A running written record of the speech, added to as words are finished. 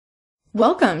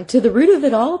Welcome to the Root of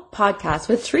It All podcast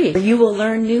with Tree, where you will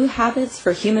learn new habits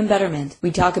for human betterment.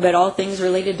 We talk about all things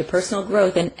related to personal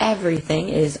growth, and everything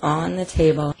is on the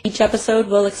table. Each episode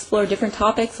will explore different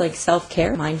topics like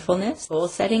self-care, mindfulness, goal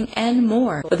setting, and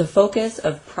more, with a focus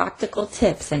of practical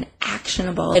tips and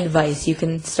actionable advice you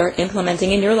can start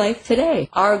implementing in your life today.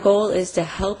 Our goal is to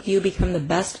help you become the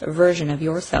best version of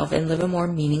yourself and live a more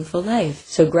meaningful life.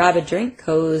 So grab a drink,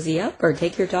 cozy up, or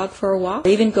take your dog for a walk, or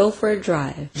even go for a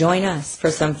drive. Join us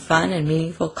for some fun and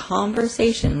meaningful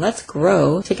conversation. Let's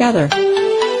grow together.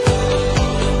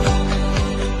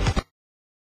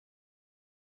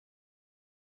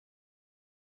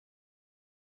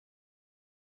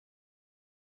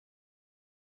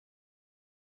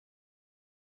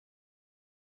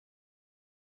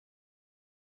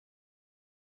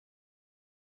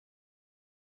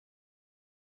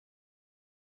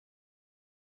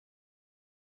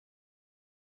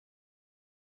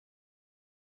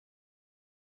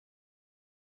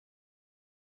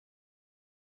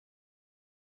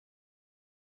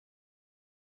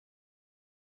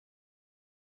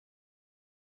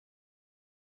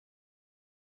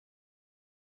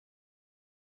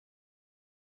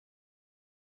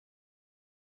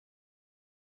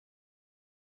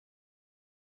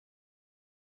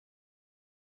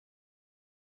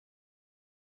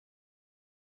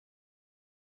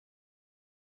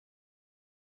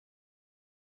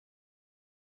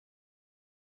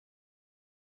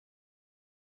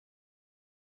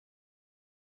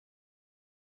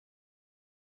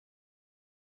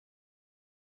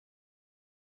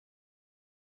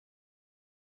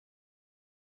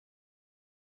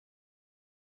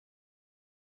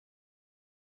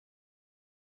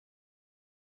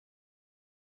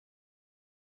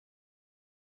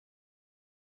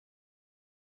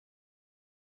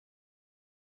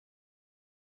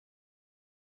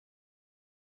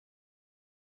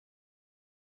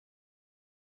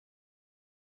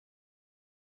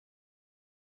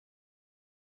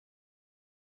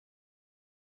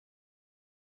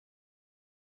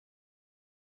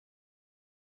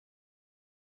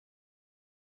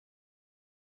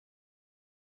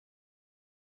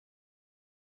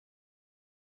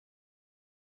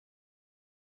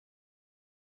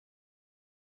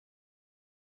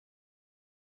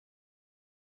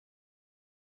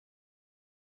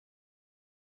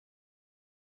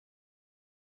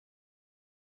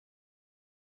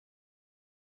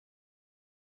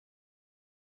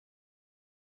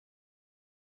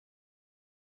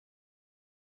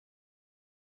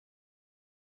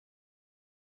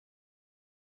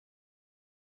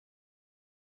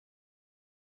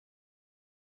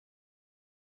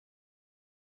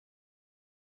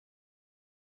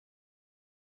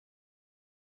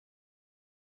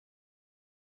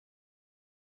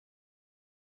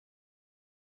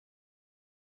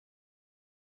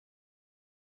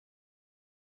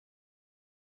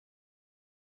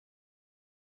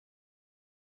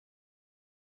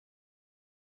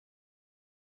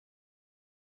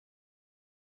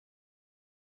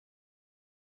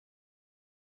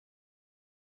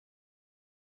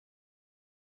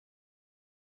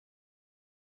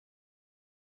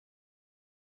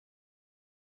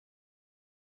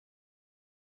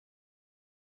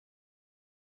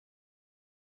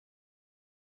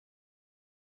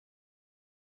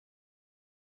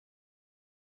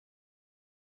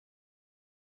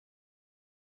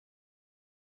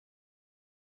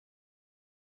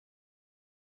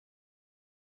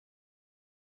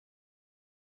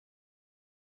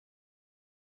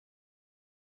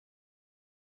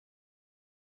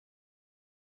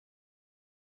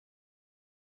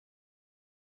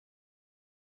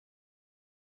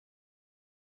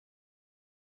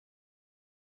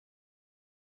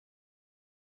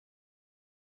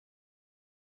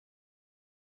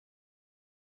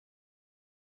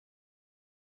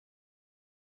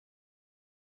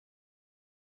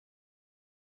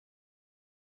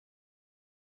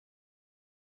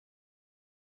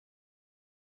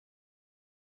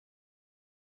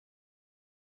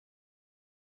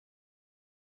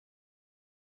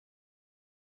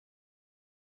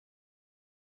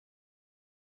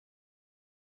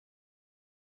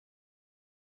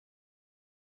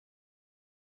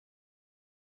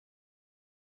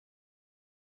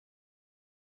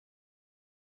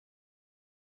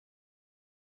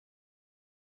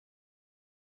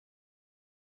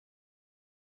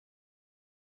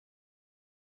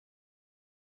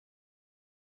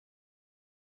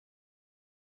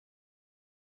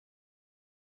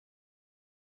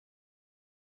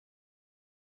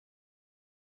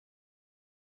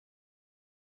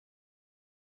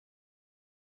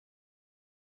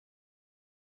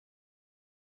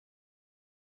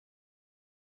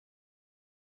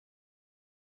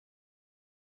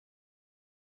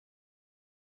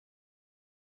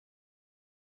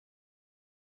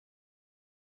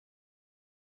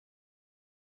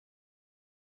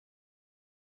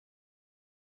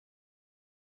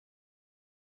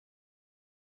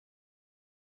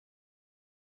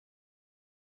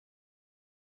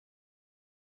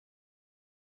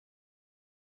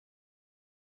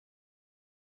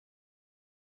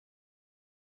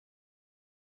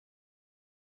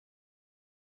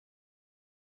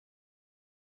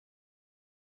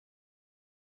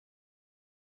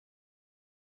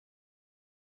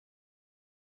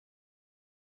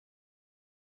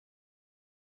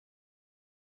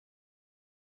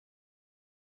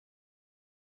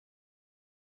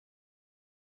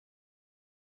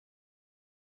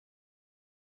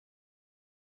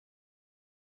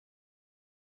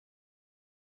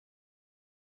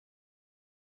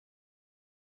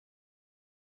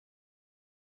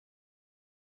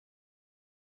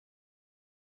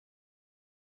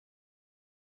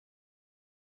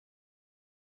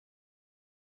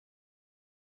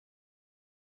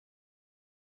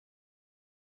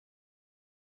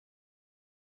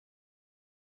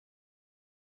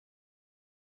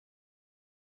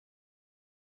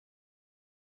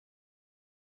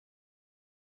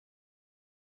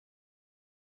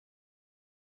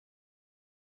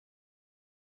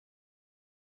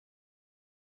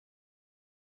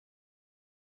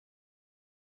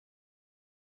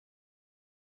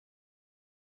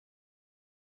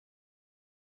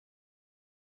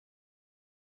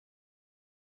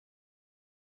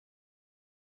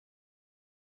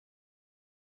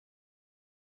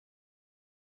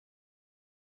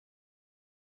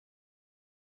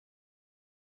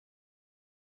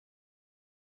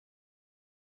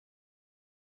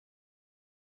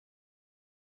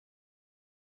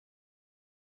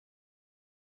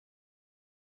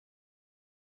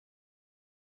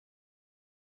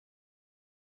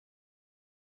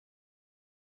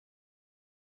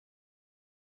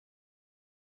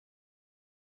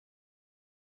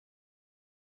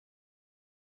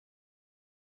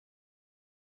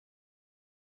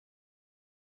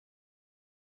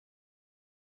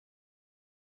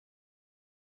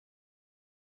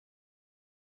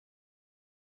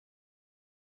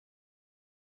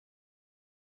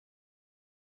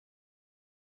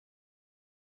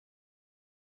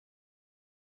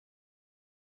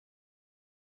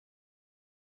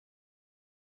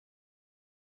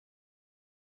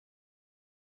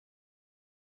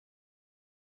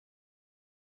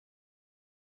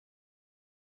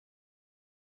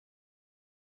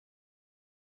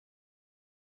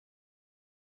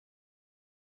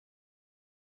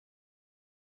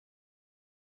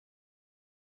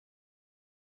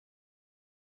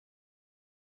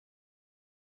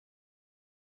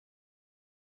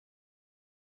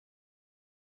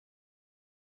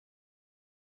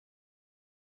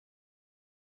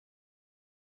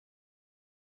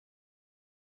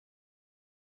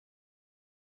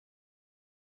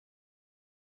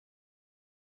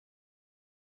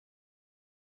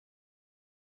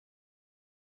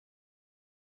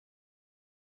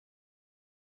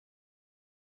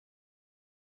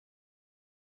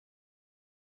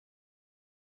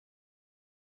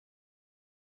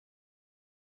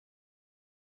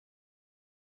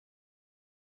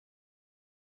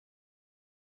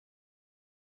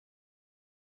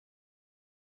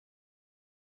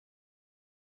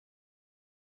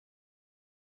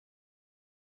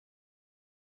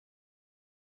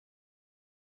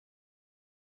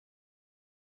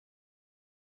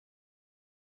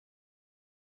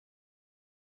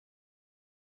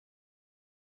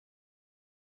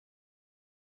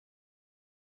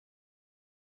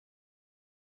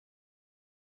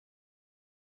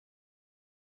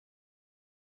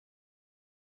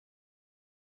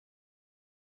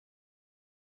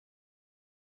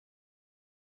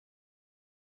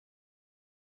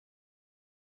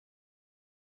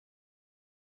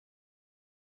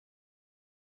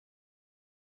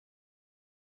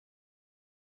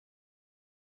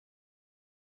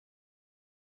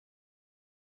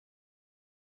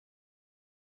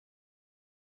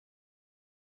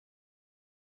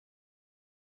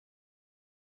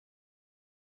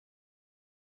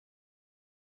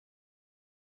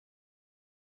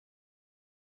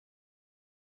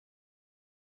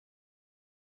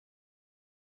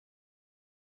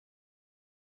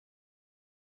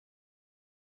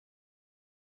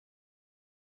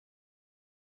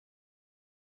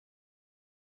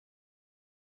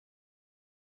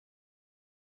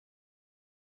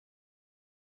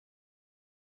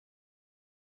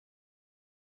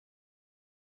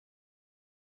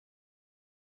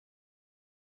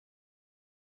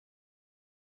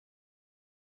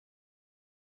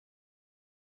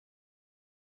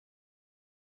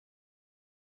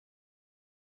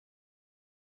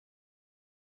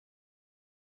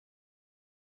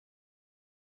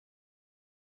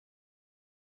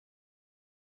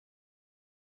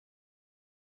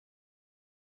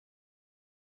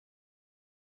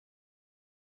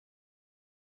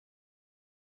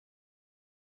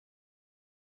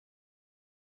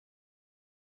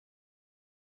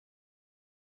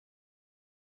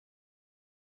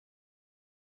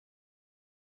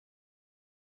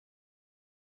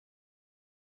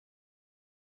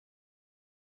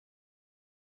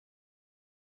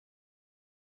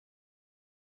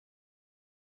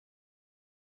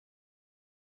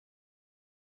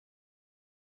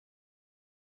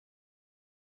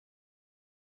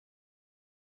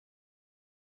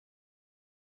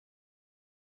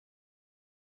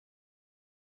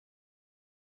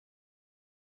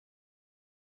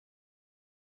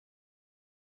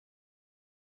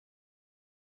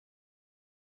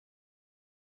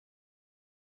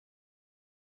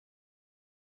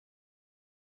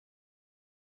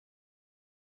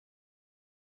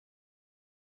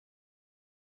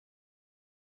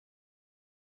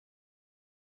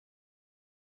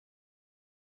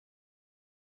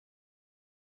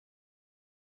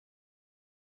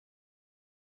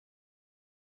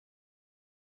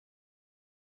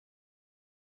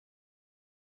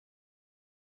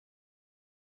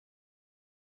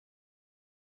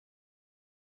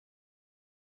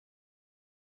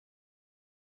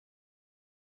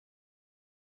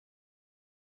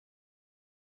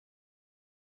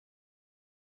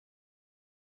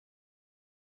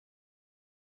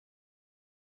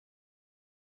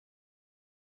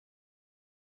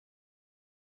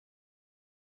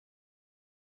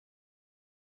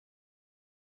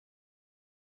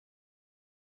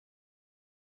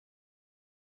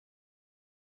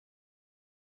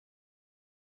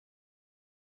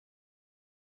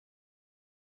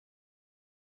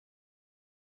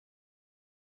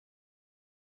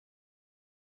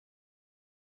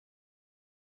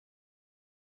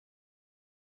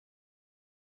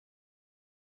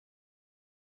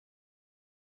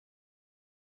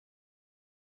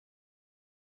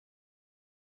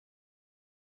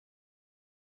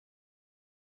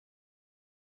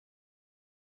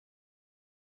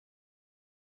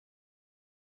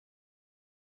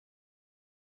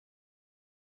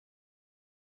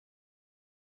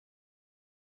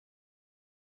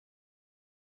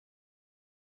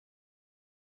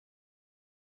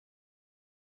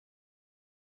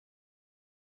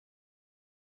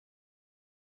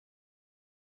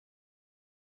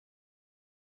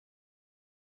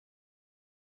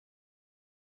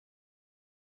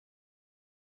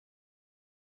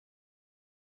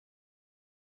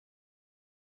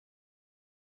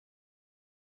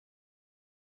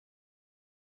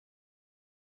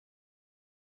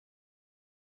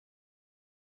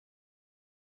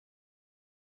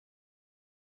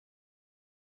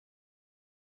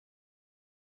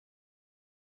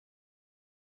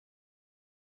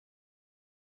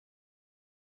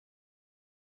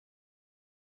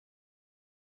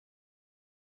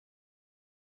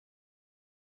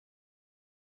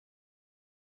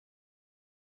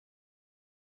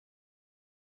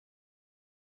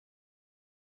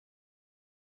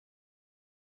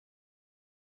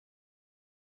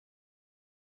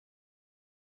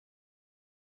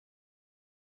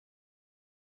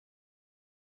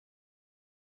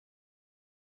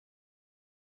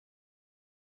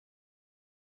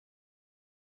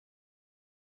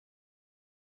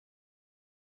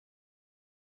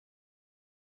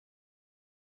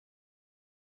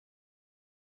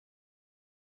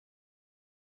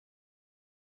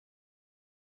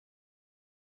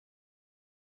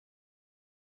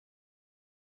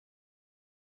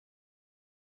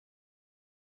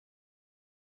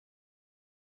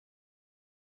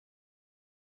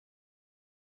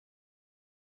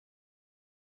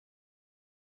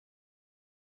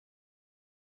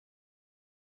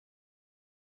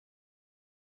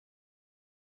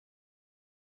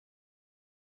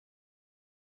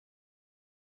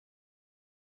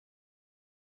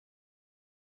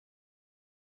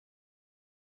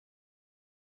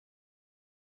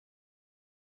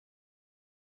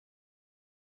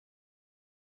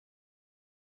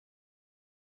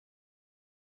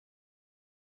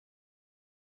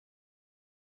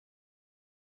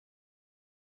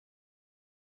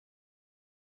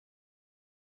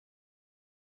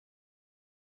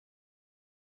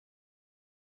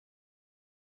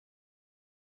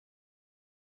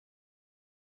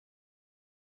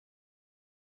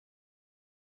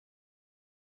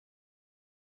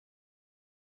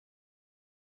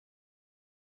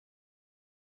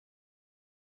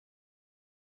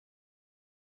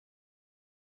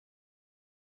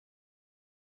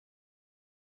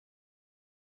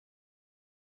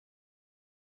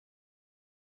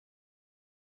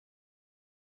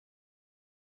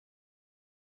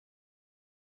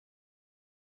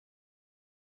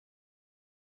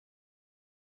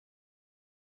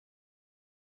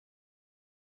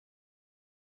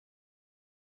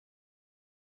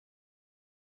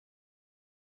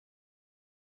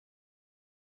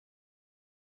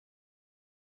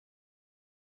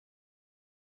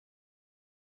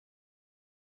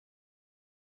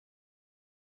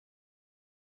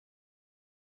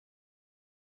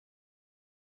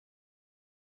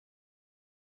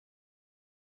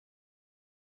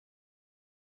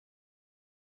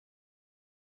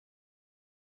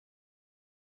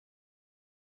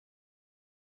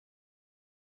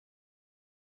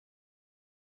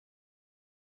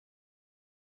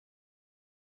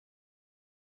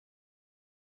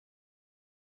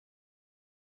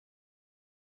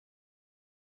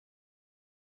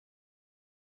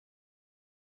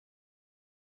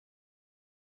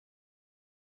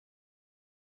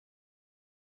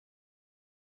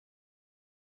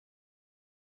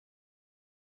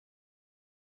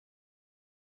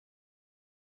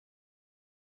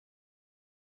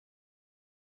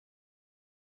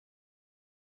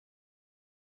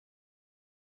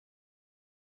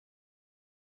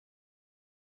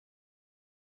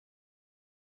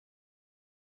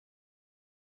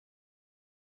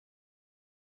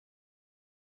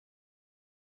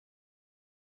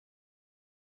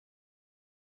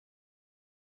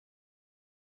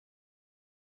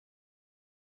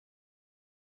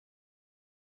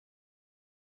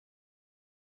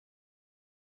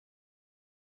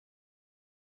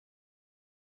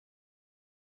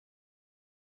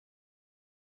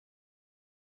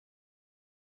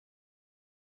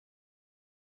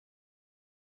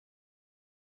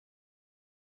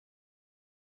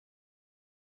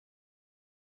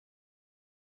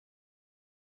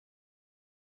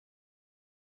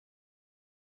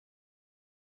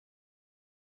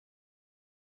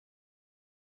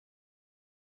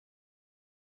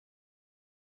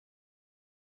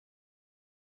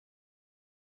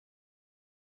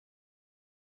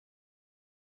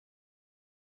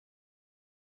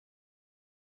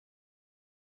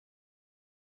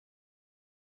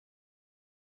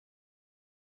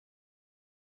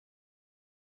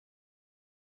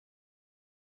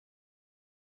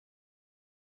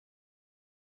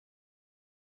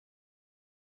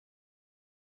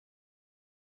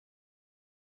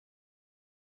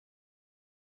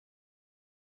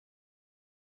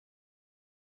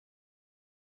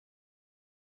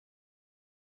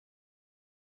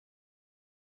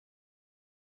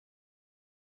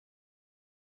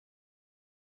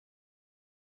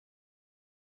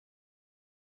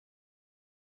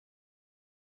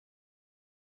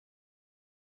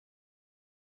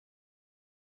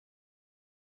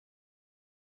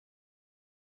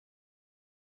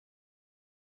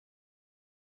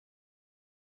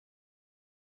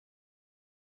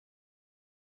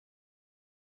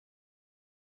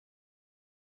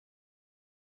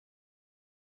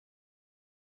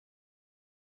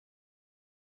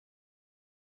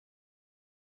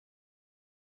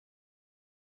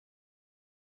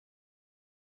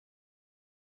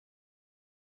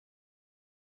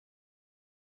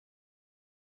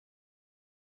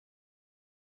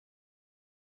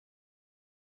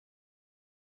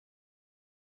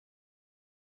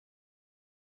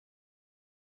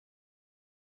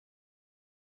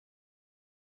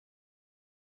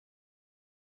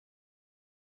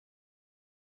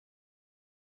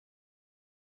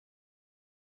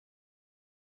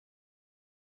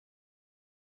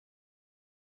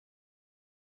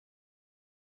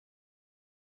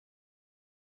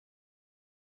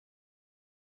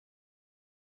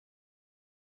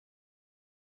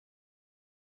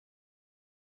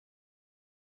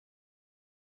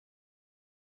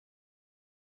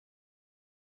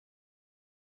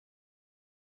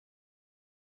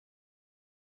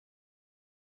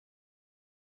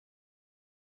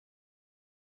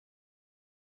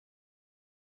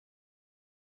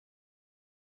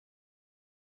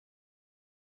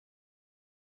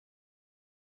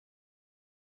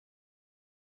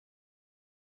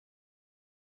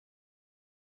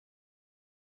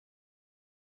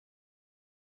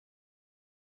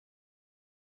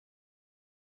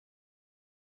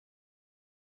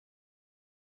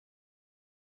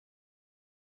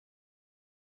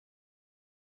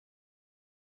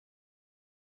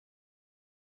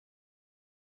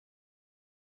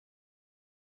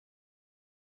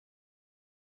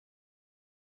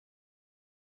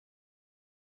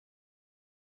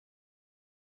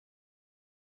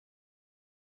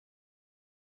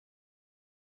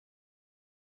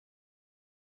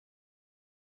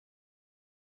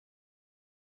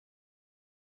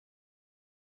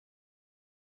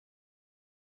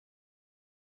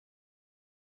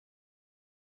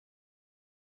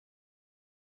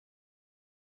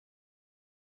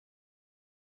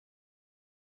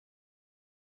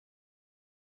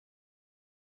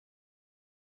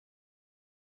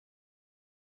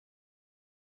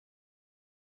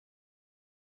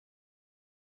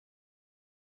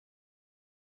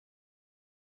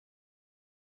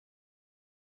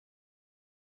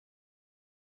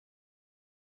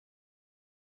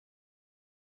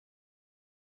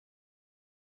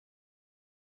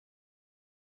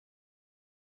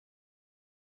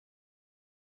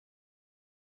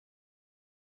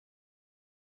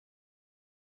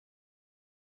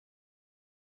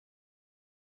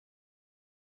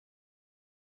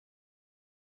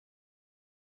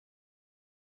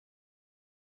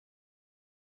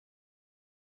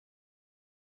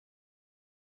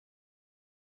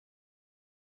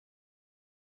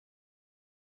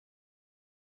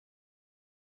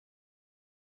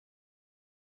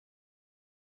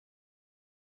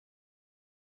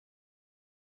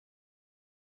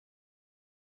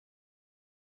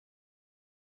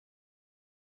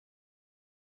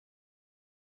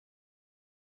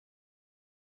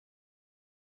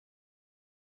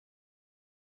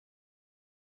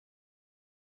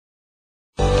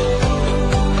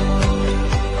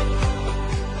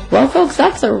 Well, folks,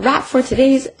 that's a wrap for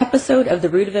today's episode of The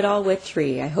Root of It All with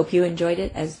Tree. I hope you enjoyed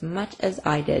it as much as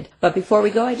I did. But before we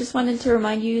go, I just wanted to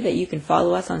remind you that you can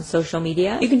follow us on social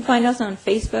media. You can find us on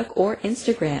Facebook or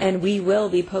Instagram, and we will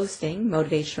be posting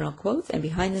motivational quotes and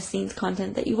behind-the-scenes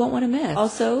content that you won't want to miss.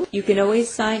 Also, you can always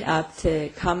sign up to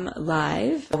come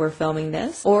live while we're filming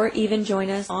this, or even join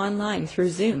us online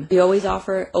through Zoom. We always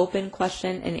offer open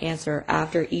question and answer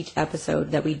after each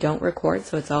episode that we don't record,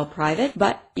 so it's all private,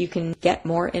 but you can get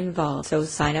more involved. So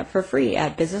sign up for free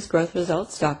at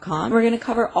businessgrowthresults.com. We're going to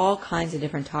cover all kinds of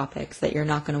different topics that you're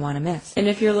not going to want to miss. And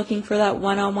if you're looking for that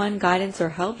one-on-one guidance or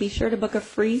help, be sure to book a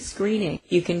free screening.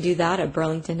 You can do that at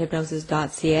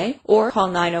burlingtonhypnosis.ca or call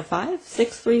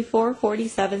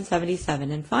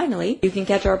 905-634-4777. And finally, you can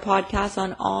catch our podcast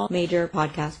on all major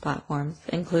podcast platforms,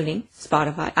 including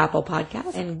Spotify, Apple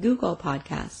Podcasts, and Google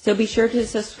Podcasts. So be sure to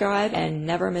subscribe and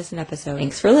never miss an episode.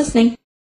 Thanks for listening.